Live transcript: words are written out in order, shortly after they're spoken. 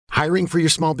Hiring for your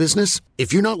small business?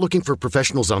 If you're not looking for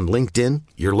professionals on LinkedIn,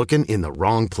 you're looking in the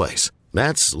wrong place.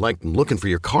 That's like looking for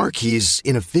your car keys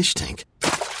in a fish tank.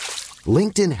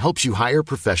 LinkedIn helps you hire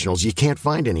professionals you can't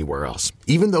find anywhere else,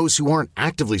 even those who aren't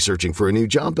actively searching for a new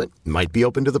job but might be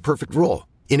open to the perfect role.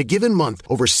 In a given month,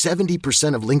 over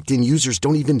 70% of LinkedIn users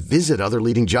don't even visit other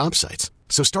leading job sites.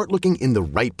 So start looking in the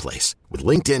right place. With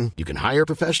LinkedIn, you can hire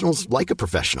professionals like a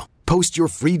professional. Post your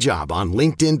free job on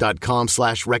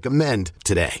linkedin.com/recommend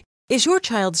today. Is your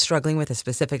child struggling with a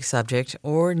specific subject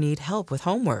or need help with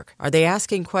homework? Are they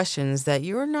asking questions that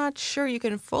you're not sure you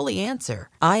can fully answer?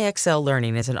 IXL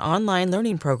Learning is an online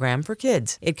learning program for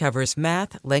kids. It covers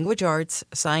math, language arts,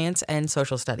 science, and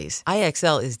social studies.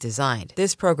 IXL is designed.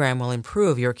 This program will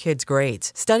improve your kids'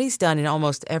 grades. Studies done in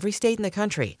almost every state in the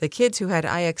country. The kids who had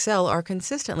IXL are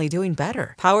consistently doing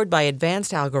better. Powered by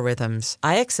advanced algorithms,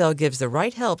 IXL gives the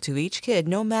right help to each kid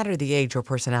no matter the age or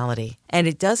personality. And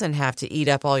it doesn't have to eat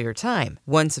up all your time.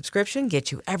 One subscription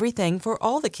gets you everything for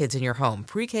all the kids in your home,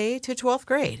 pre-K to 12th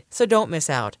grade. So don't miss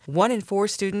out. 1 in 4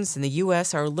 students in the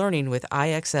U.S. are learning with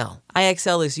IXL.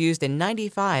 IXL is used in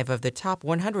 95 of the top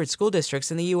 100 school districts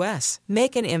in the U.S.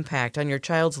 Make an impact on your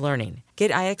child's learning.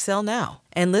 Get IXL now.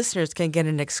 And listeners can get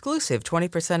an exclusive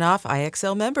 20% off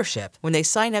IXL membership when they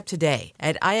sign up today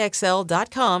at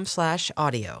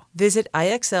IXL.com/audio. Visit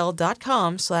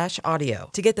IXL.com/audio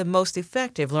to get the most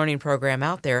effective learning program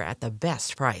out there at the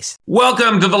best price.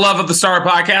 Welcome to the Love of the Star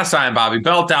podcast. I am Bobby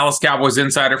Belt, Dallas Cowboys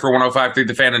insider for 105.3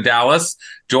 The Fan in Dallas.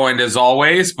 Joined as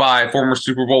always by former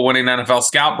Super Bowl winning NFL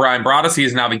scout Brian Broaddus. He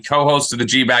is now the co-host of the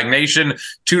G-Bag Nation,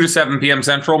 2 to 7 p.m.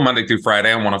 Central, Monday through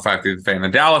Friday on 105.3 The Fan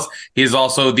in Dallas. He is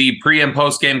also the pre- and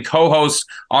post-game co-host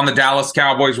on the Dallas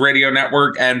Cowboys radio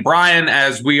network. And Brian,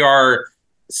 as we are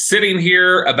sitting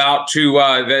here about to,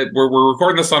 we're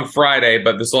recording this on Friday,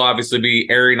 but this will obviously be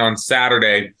airing on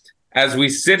Saturday. As we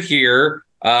sit here,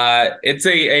 it's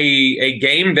a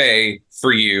game day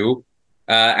for you.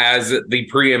 As the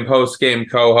pre- and post-game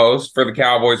co-host for the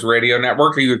Cowboys radio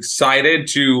network. Are you excited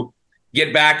to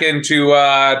get back into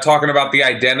talking about the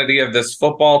identity of this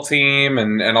football team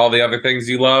and all the other things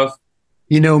you love?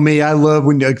 You know me, I love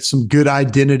when you some good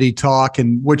identity talk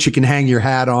and what you can hang your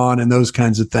hat on and those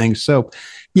kinds of things. So,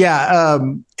 yeah,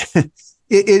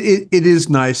 it is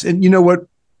nice. And you know what,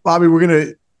 Bobby, we're going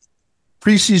to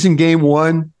preseason game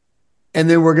 1. And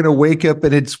then we're going to wake up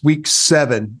and it's week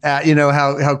 7. You know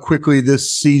how quickly this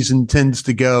season tends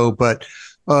to go, but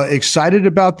excited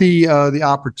about the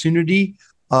opportunity.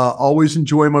 Always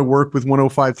enjoy my work with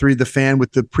 105.3 The Fan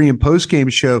with the pre and post game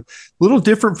show. A little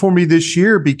different for me this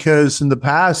year because in the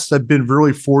past I've been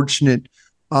really fortunate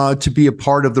to be a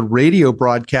part of the radio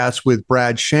broadcast with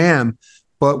Brad Sham,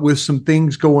 but with some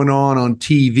things going on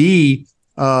TV,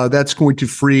 that's going to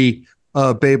free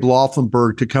Babe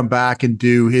Laughlin-Berg to come back and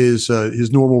do his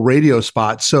normal radio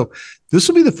spot. So this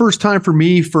will be the first time for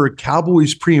me for a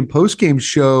Cowboys pre and post game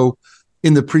show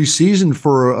in the preseason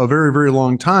for a very, very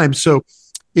long time. So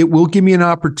it will give me an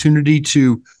opportunity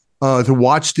to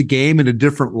watch the game in a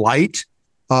different light.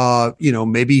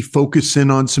 Maybe focus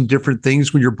in on some different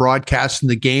things when you're broadcasting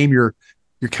the game. You're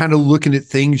kind of looking at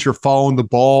things. You're following the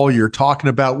ball. You're talking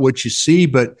about what you see.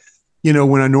 But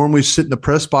when I normally sit in the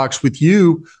press box with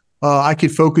you, I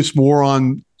could focus more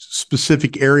on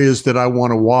specific areas that I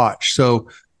want to watch. So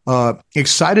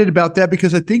excited about that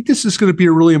because I think this is going to be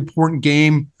a really important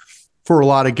game for a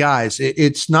lot of guys.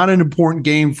 It's not an important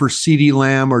game for CeeDee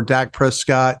Lamb or Dak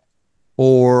Prescott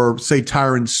or, say,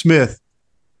 Tyron Smith.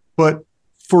 But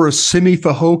for a Simi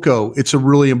Fehoko, it's a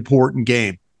really important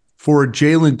game. For a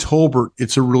Jalen Tolbert,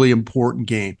 it's a really important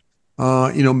game.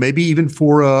 Maybe even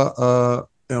for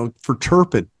for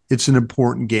Turpin, it's an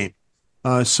important game.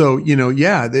 This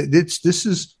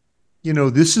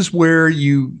is where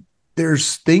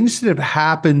there's things that have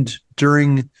happened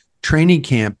during training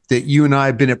camp that you and I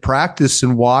have been at practice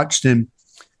and watched, and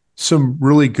some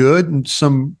really good and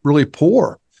some really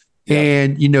poor. Yeah.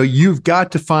 And, you've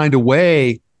got to find a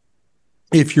way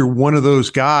if you're one of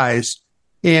those guys.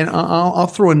 And I'll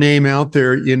throw a name out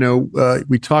there.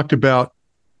 We talked about,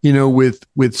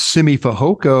 with Simi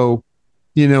Fehoko,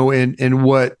 and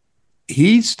what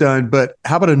he's done, but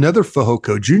how about another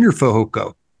Fehoko, Junior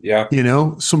Fehoko? Yeah.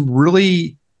 Some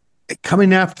really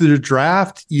coming after the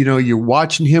draft, you're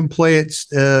watching him play at,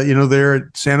 there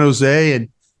at San Jose, and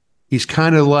he's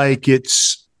kind of like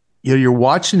you're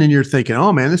watching and you're thinking,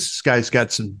 oh man, this guy's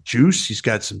got some juice. He's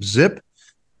got some zip.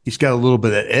 He's got a little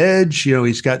bit of edge.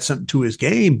 He's got something to his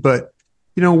game, but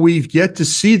we've yet to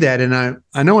see that. And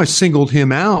I know I singled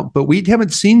him out, but we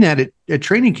haven't seen that at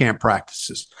training camp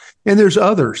practices. And there's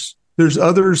others. There's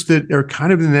others that are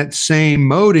kind of in that same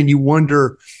mode, and you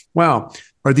wonder, wow,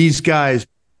 are these guys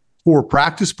poor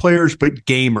practice players, but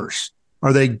gamers.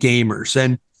 Are they gamers?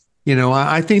 And,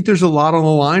 I think there's a lot on the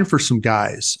line for some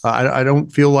guys. I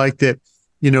don't feel like that,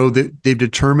 that they've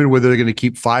determined whether they're going to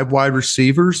keep 5 wide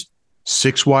receivers,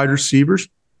 6 wide receivers,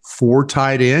 4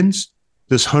 tight ends.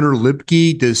 Does Hunter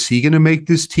Lipke, does he going to make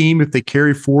this team if they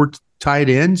carry 4 tight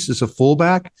ends as a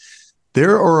fullback?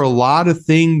 There are a lot of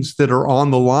things that are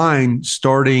on the line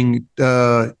starting,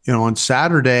 on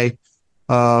Saturday,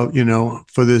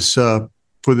 for this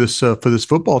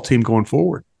football team going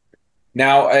forward.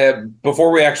 Now,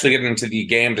 before we actually get into the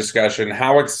game discussion,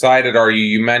 how excited are you?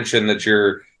 You mentioned that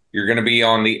you're going to be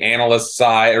on the analyst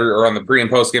side or on the pre and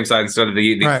post game side instead of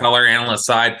the right. Color analyst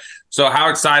side. So how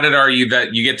excited are you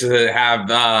that you get to have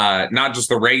not just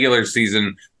the regular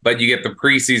season, but you get the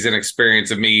preseason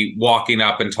experience of me walking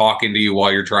up and talking to you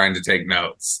while you're trying to take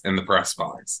notes in the press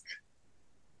box?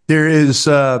 There's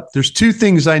 2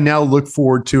 things I now look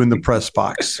forward to in the press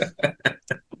box.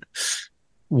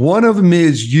 One of them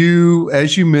is you,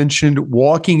 as you mentioned,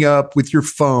 walking up with your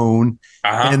phone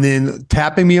and then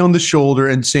tapping me on the shoulder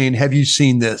and saying, "Have you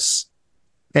seen this?"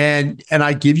 And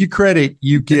I give you credit.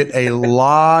 You get a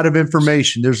lot of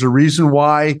information. There's a reason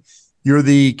why you're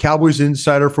the Cowboys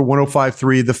insider for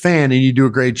 105.3 The Fan, and you do a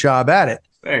great job at it.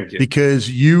 Thank you. Because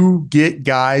you get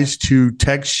guys to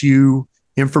text you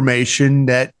information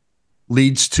that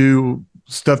leads to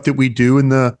stuff that we do in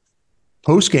the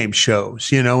post-game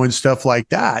shows, and stuff like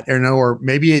that. Or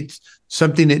maybe it's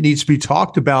something that needs to be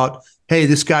talked about. Hey,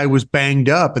 this guy was banged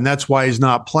up and that's why he's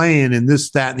not playing, and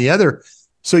this, that, and the other.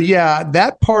 So yeah,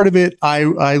 that part of it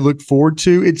I look forward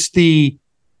to. It's the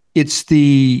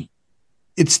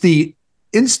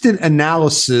instant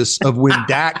analysis of when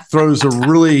Dak throws a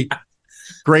really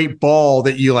great ball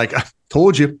that you like, I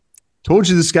told you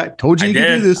this guy, told you he could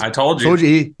do this. I told you.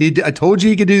 I told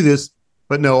you he could do this.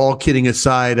 But no, all kidding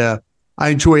aside, I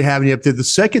enjoy having you up there. The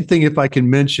second thing, if I can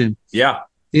mention,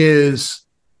 is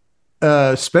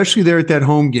especially there at that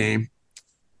home game,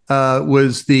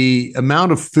 was the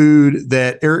amount of food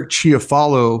that Eric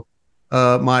Chiafalo,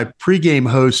 my pregame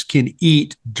host, can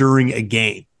eat during a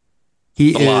game.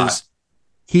 It's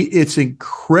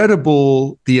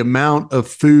incredible the amount of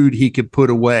food he could put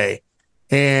away.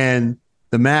 And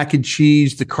the mac and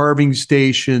cheese, the carving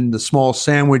station, the small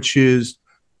sandwiches,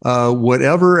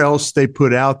 whatever else they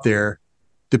put out there,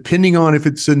 depending on if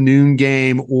it's a noon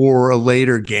game or a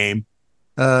later game,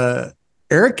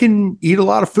 Eric can eat a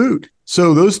lot of food.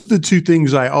 So those are the 2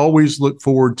 things I always look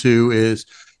forward to is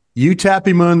you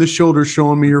tapping me on the shoulder,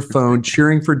 showing me your phone,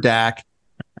 cheering for Dak.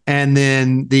 And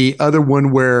then the other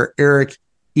one where Eric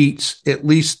eats at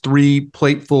least 3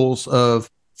 platefuls of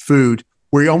food,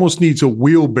 where he almost needs a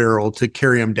wheelbarrow to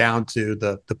carry him down to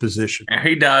the position.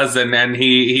 He does, and then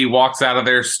he walks out of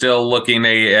there still looking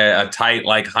a tight,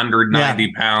 like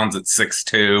 190 pounds at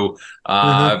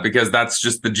 6'2", because that's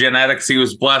just the genetics he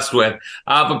was blessed with.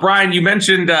 But Brian, you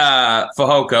mentioned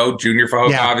Fehoko, Junior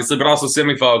Fehoko, obviously, but also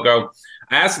Simi Fehoko.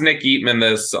 I asked Nick Eatman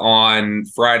this on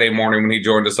Friday morning when he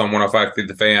joined us on 105.3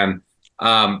 The Fan.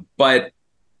 But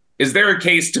is there a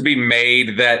case to be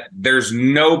made that there's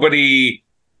nobody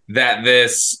that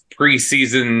these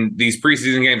preseason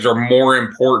games are more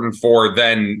important for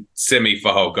than Simi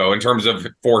Fehoko in terms of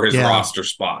for his roster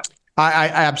spot? I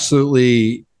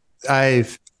absolutely. I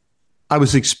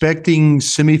was expecting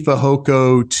Simi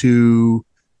Fehoko to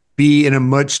be in a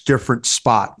much different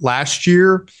spot last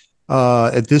year.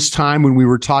 At this time, when we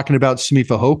were talking about Simi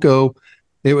Fehoko,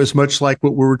 it was much like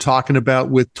what we were talking about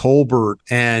with Tolbert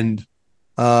and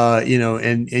those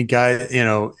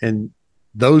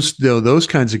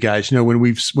kinds of guys. He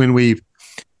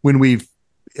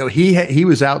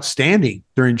was outstanding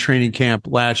during training camp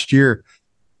last year,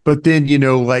 but then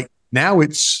like now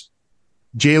it's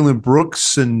Jalen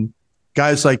Brooks and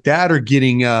guys like that are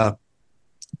getting a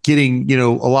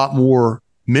lot more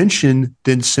mention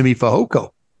than Simi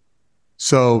Fehoko.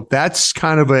 So that's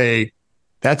kind of a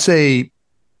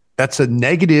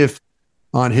negative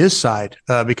on his side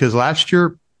because last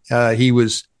year he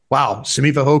was, wow,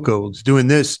 Simi Fehoko was doing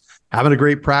this, having a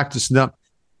great practice. Now,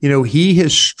 he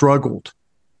has struggled.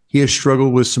 He has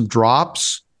struggled with some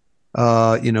drops.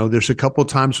 There's a couple of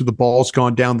times where the ball's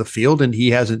gone down the field and he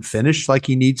hasn't finished like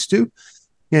he needs to.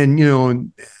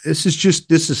 And, this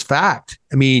is fact.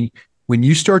 I mean, when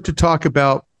you start to talk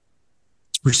about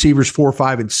receivers 4,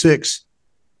 5, and 6,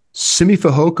 Simi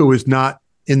Fehoko is not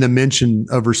in the mention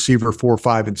of receiver 4,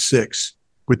 5, and 6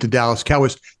 with the Dallas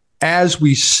Cowboys as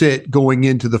we sit going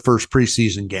into the first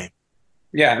preseason game.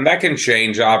 Yeah, and that can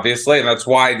change, obviously, and that's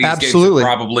why these games are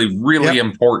probably really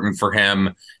important for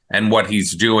him and what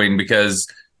he's doing, because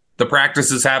the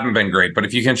practices haven't been great. But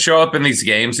if you can show up in these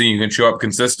games and you can show up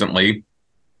consistently,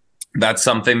 That's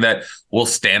something that will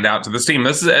stand out to this team.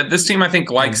 This team, I think,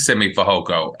 likes Simi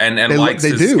Fehoko and likes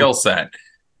his skill set.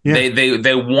 Yeah.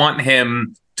 They want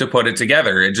him to put it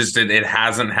together. It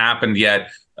hasn't happened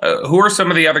yet. Who are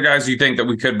some of the other guys you think that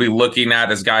we could be looking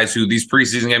at as guys who these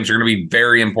preseason games are going to be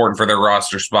very important for their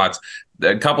roster spots?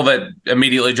 A couple that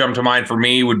immediately jump to mind for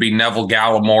me would be Neville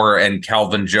Gallimore and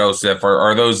Kelvin Joseph.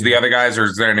 Are those the other guys, or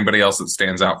is there anybody else that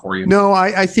stands out for you? No,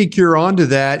 I think you're onto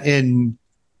that. And,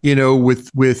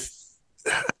 with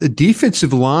the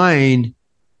defensive line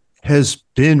has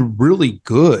been really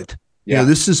good. Yeah.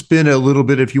 This has been a little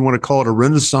bit, if you want to call it a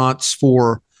renaissance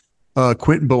for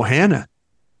Quinton Bohanna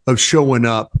of showing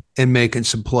up and making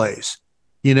some plays.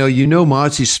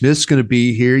 Mozzie Smith's going to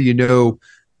be here.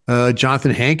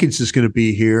 Jonathan Hankins is going to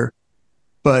be here.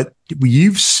 But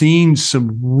you've seen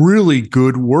some really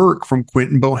good work from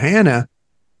Quinton Bohanna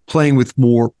playing with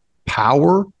more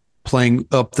power, playing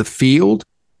up the field,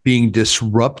 being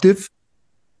disruptive.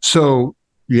 So,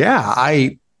 yeah,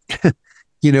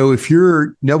 if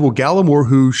you're Neville Gallimore,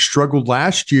 who struggled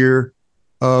last year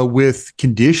with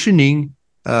conditioning,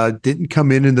 didn't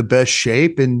come in the best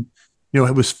shape, and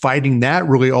was fighting that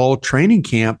really all training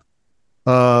camp.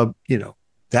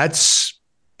 That's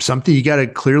something you got to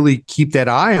clearly keep that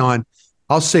eye on.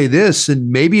 I'll say this,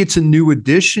 and maybe it's a new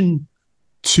addition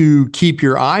to keep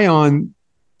your eye on,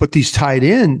 but these tight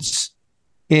ends,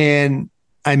 and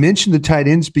I mentioned the tight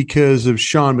ends because of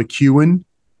Sean McEwen.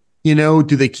 Do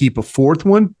they keep a fourth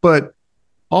one? But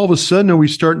all of a sudden, are we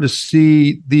starting to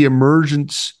see the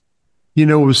emergence,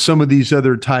 with some of these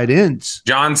other tight ends?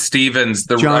 John Stevens,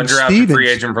 the undrafted free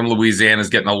agent from Louisiana, is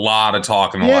getting a lot of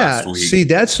talk in the last week. See,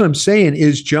 that's what I'm saying.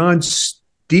 Is John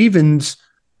Stevens,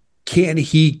 can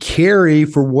he carry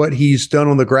for what he's done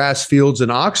on the grass fields in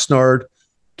Oxnard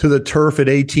to the turf at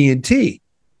AT&T?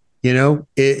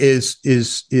 Is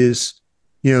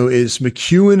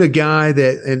McEwen a guy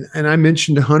that, and I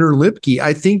mentioned Hunter Lipke.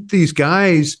 I think these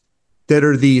guys that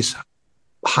are these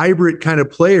hybrid kind of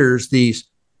players, these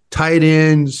tight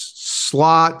ends,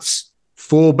 slots,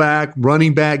 fullback,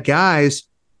 running back guys,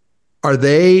 are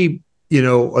they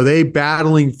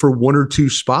battling for one or two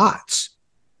spots?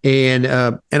 And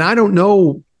I don't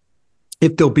know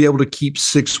if they'll be able to keep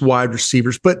 6 wide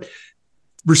receivers, but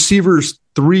receivers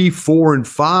 3, 4, and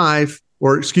 5,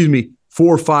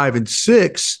 4, 5, and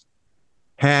 6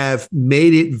 have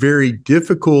made it very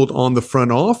difficult on the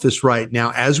front office right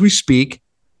now as we speak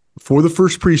for the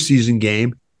first preseason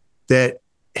game that,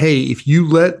 hey, if you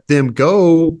let them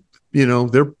go,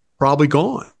 they're probably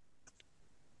gone.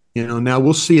 Now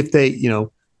we'll see if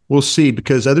we'll see,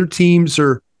 because other teams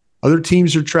are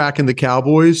tracking the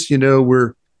Cowboys.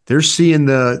 They're seeing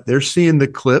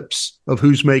the clips of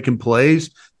who's making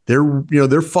plays.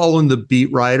 They're following the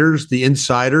beat writers, the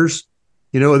insiders.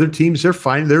 Other teams,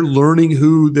 they're learning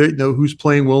who's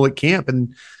playing well at camp,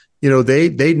 and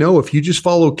they know if you just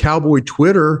follow Cowboy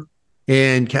Twitter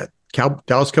and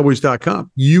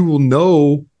DallasCowboys.com, you will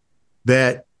know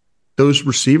that those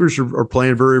receivers are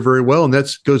playing very, very well, and that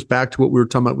goes back to what we were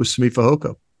talking about with Simi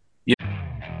Fehoko. Yeah.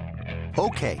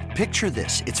 Okay, picture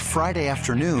this: it's Friday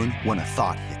afternoon when a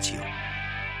thought hits you.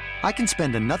 I can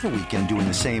spend another weekend doing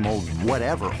the same old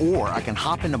whatever, or I can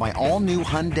hop into my all-new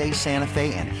Hyundai Santa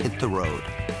Fe and hit the road.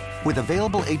 With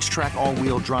available H-Track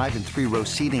all-wheel drive and 3-row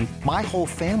seating, my whole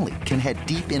family can head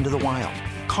deep into the wild.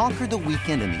 Conquer the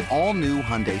weekend in the all-new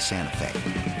Hyundai Santa Fe.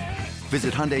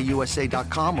 Visit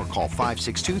HyundaiUSA.com or call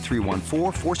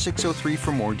 562-314-4603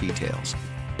 for more details.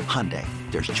 Hyundai,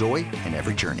 there's joy in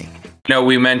every journey.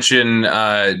 We mentioned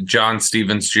John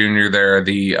Stevens Jr. there,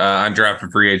 the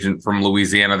undrafted free agent from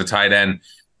Louisiana, the tight end.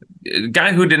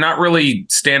 Guy who did not really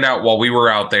stand out while we were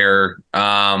out there.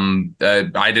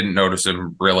 I didn't notice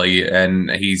him really,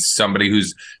 and he's somebody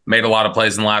who's made a lot of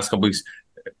plays in the last couple weeks.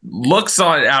 Looks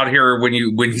out here when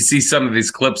you see some of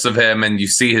these clips of him and you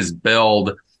see his build.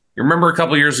 You remember a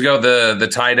couple years ago the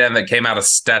tight end that came out of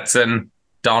Stetson,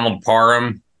 Donald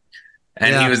Parham?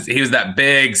 And yeah. he was that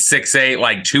big 6'8",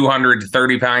 like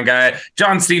 230-pound guy.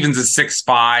 John Stevens is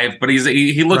 6'5", but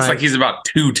he looks like he's about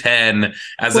 210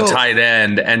 as a tight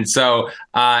end. And so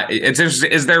it's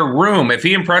interesting. Is there room, if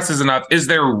he impresses enough, is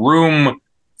there room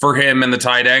for him in the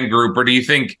tight end group? Or do you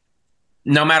think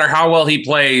no matter how well he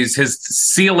plays, his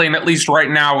ceiling, at least right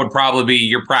now, would probably be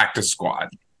your practice squad?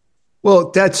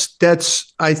 Well, that's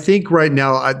I think right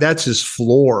now that's his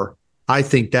floor. I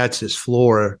think that's his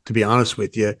floor, to be honest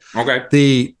with you.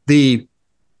 Okay.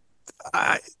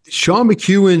 Sean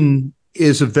McEwen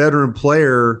is a veteran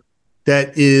player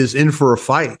that is in for a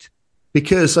fight,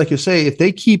 because, like I say, if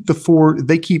they keep four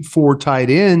tight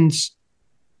ends,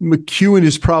 McEwen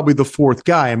is probably the fourth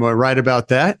guy. Am I right about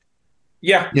that?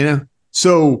 Yeah.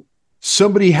 So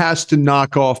somebody has to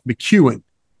knock off McEwen.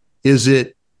 Is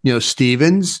it,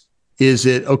 Stevens? Is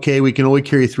it, okay, we can only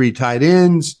carry 3 tight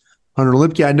ends? Hunter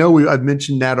Lipke, I know I've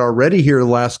mentioned that already here the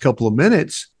last couple of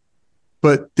minutes,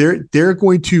 but there's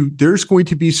going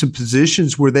to be some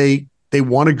positions where they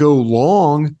want to go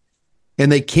long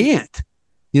and they can't.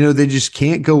 They just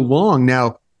can't go long.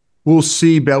 Now, we'll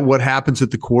see about what happens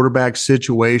at the quarterback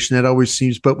situation. That always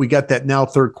seems, but we got that now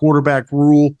third quarterback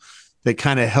rule that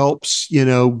kind of helps,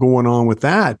 going on with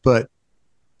that. But,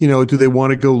 do they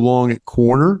want to go long at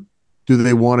corner? Do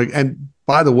they want to? And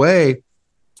by the way,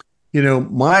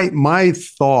 my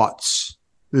thoughts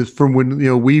is from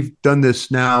when, we've done this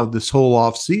now, this whole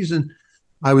off season,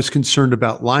 I was concerned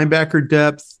about linebacker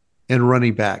depth and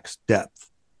running backs depth.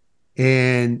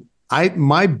 And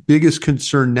my biggest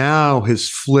concern now has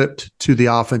flipped to the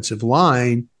offensive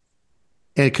line.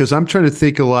 And because I'm trying to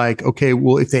think of okay,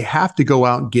 well, if they have to go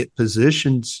out and get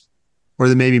positions or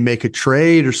they maybe make a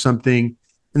trade or something,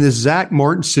 and the Zach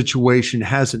Martin situation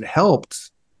hasn't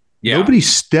helped. Yeah. Nobody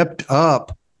stepped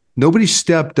up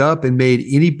and made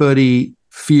anybody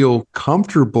feel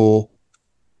comfortable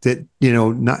that,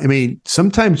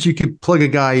 sometimes you could plug a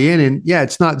guy in and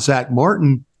it's not Zach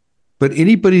Martin, but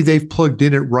anybody they've plugged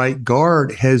in at right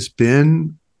guard has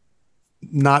been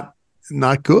not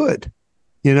good,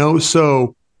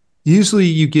 so usually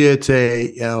you get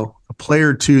a player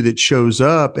or two that shows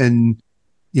up and,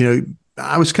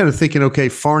 I was kind of thinking, okay,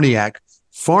 Farniak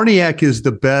is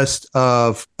the best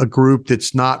of a group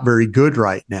that's not very good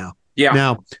right now. Yeah.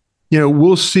 Now,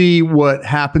 we'll see what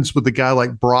happens with a guy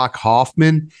like Brock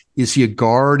Hoffman. Is he a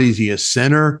guard? Is he a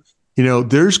center?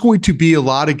 There's going to be a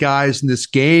lot of guys in this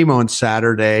game on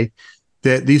Saturday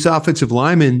that these offensive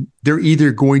linemen, they're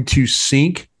either going to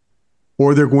sink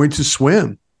or they're going to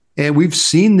swim. And we've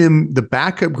seen them, the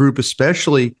backup group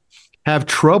especially, have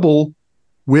trouble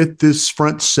with this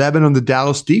front 7 on the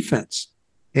Dallas defense.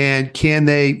 And can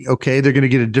they're going to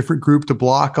get a different group to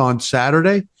block on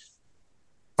Saturday?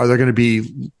 Are there going to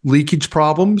be leakage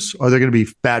problems? Are there going to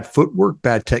be bad footwork,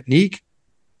 bad technique?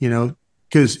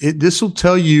 Because this will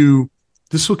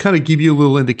kind of give you a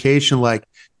little indication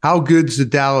how good's the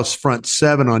Dallas front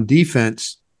 7 on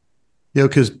defense,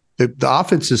 because the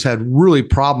offense has had really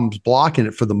problems blocking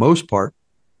it for the most part.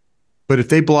 But if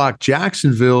they block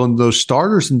Jacksonville and those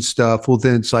starters and stuff, well,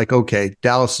 then it's okay,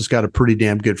 Dallas has got a pretty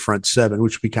damn good front 7,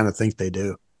 which we kind of think they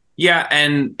do. Yeah,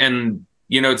 and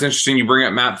it's interesting you bring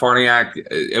up Matt Farniak.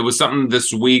 It was something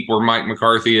this week where Mike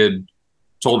McCarthy had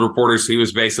told reporters he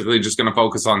was basically just going to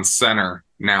focus on center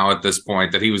now at this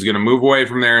point, that he was going to move away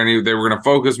from there and they were going to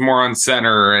focus more on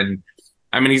center. And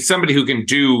he's somebody who can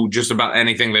do just about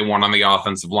anything they want on the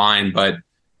offensive line, but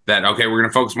that, okay, we're going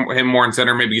to focus him more on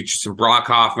center, maybe get you some Brock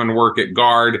Hoffman work at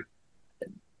guard.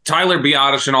 Tyler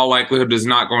Biadasz in all likelihood is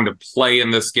not going to play in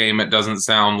this game. It doesn't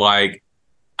sound like.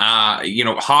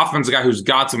 Hoffman's a guy who's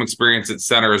got some experience at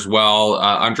center as well.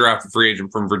 Undrafted free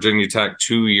agent from Virginia Tech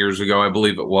 2 years ago, I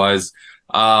believe it was.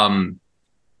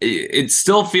 It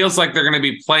still feels like they're going to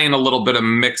be playing a little bit of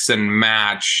mix and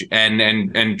match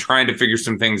and trying to figure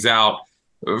some things out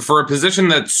for a position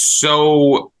that's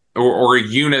so, or a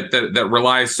unit that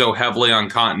relies so heavily on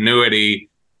continuity.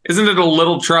 Isn't it a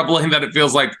little troubling that it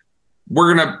feels like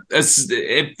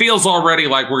it feels already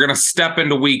like we're going to step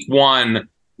into week 1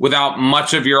 without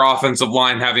much of your offensive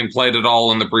line having played at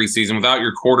all in the preseason, without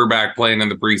your quarterback playing in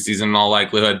the preseason in all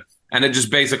likelihood, and it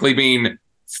just basically being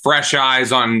fresh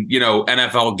eyes on,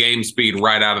 NFL game speed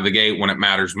right out of the gate when it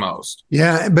matters most.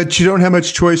 Yeah, but you don't have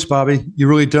much choice, Bobby. You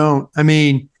really don't.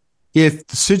 If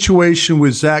the situation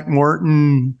with Zach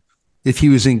Martin, if he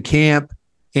was in camp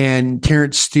and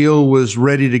Terrence Steele was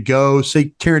ready to go,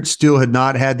 say Terrence Steele had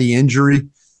not had the injury,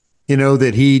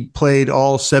 that he played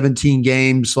all 17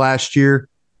 games last year,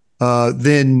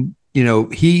 then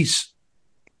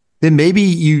maybe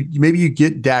you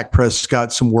get Dak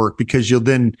Prescott some work, because you'll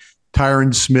then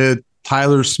Tyler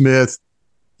Smith,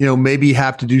 maybe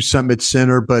have to do something at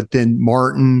center, but then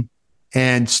Martin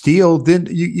and Steele, then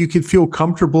you can feel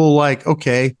comfortable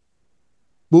okay,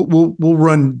 we'll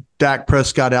run Dak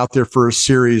Prescott out there for a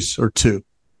series or two,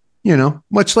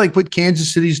 much like what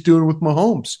Kansas City's doing with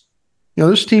Mahomes.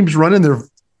 This team's running their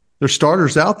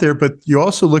starters out there, but you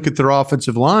also look at their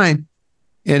offensive line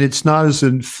and it's not as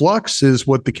in flux as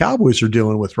what the Cowboys are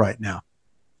dealing with right now.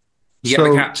 Yeah,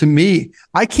 so to me,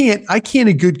 I can't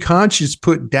in good conscience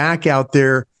put Dak out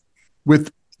there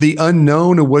with the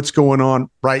unknown of what's going on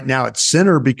right now at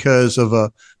center because of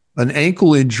an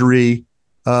ankle injury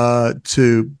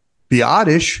to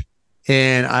Biadasz,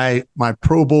 and my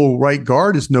Pro Bowl right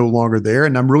guard is no longer there,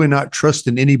 and I'm really not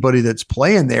trusting anybody that's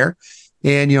playing there.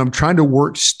 And I'm trying to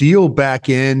work Steele back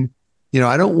in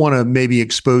I don't want to maybe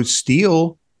expose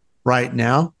Steele right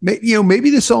now. Maybe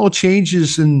this all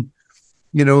changes in,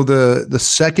 the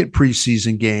second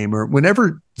preseason game or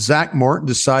whenever Zach Martin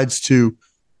decides to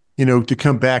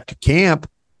come back to camp.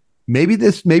 Maybe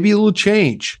it'll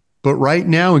change. But right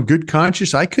now, in good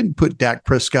conscience, I couldn't put Dak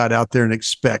Prescott out there and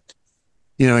expect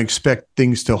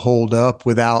things to hold up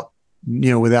without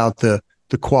the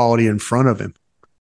quality in front of him.